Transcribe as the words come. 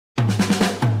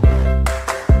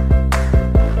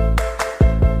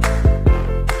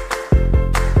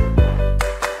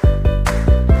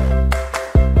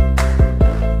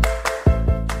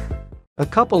A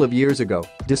couple of years ago,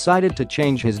 decided to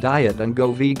change his diet and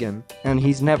go vegan, and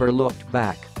he's never looked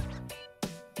back.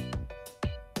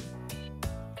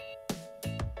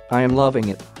 I am loving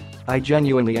it. I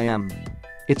genuinely am.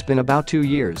 It's been about 2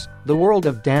 years, the World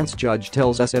of Dance judge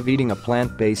tells us, of eating a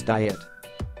plant-based diet.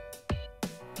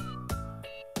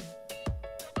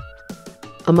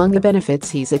 Among the benefits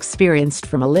he's experienced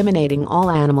from eliminating all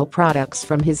animal products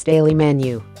from his daily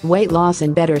menu: weight loss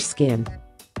and better skin.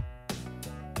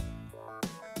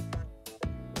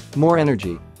 More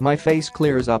energy, my face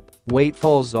clears up, weight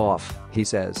falls off, he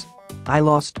says. I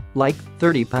lost, like,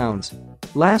 30 pounds.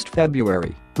 Last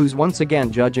February, who's once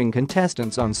again judging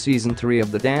contestants on season 3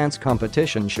 of the dance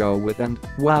competition show with and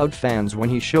wowed fans when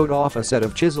he showed off a set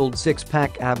of chiseled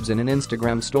six-pack abs in an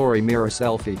Instagram story mirror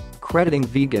selfie, crediting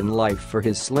vegan life for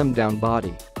his slimmed-down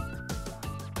body.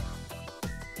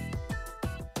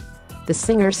 The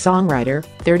singer-songwriter,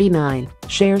 39,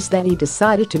 shares that he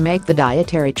decided to make the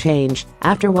dietary change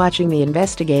after watching the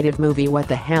investigative movie What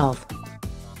the Health.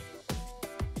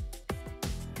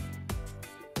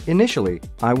 Initially,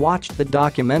 I watched the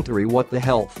documentary What the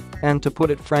Health, and to put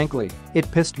it frankly,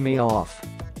 it pissed me off.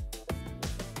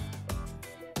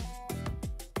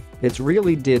 It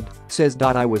really did, says.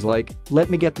 I was like, let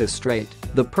me get this straight,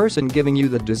 the person giving you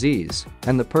the disease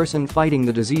and the person fighting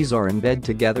the disease are in bed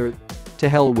together? To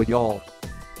hell with y'all.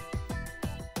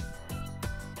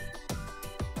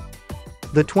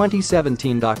 The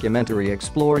 2017 documentary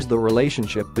explores the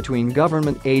relationship between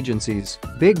government agencies,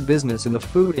 big business in the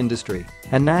food industry,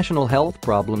 and national health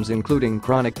problems including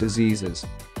chronic diseases.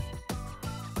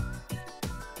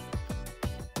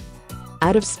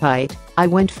 Out of spite, I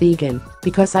went vegan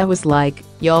because I was like,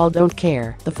 y'all don't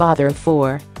care, the father of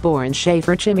 4, born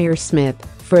Schaefer Chimere Smith,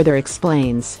 further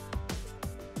explains.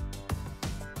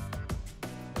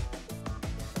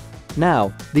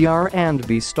 Now, the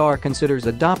R&B star considers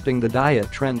adopting the diet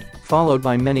trend, followed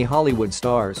by many Hollywood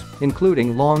stars,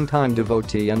 including longtime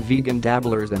devotee and vegan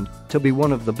dabblers, and to be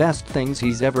one of the best things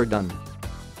he's ever done.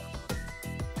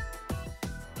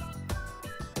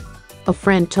 A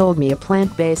friend told me a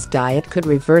plant-based diet could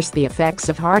reverse the effects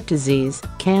of heart disease,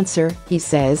 cancer, he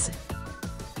says.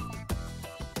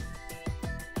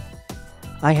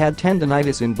 I had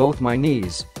tendinitis in both my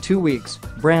knees, 2 weeks,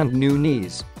 brand new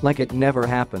knees, like it never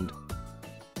happened.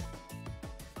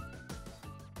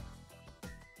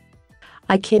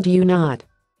 I kid you not.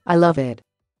 I love it.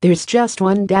 There's just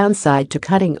one downside to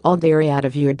cutting all dairy out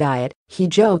of your diet, he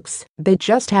jokes, they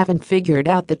just haven't figured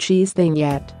out the cheese thing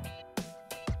yet.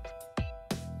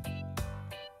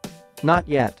 Not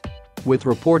yet. With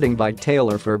reporting by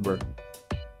Taylor Ferber.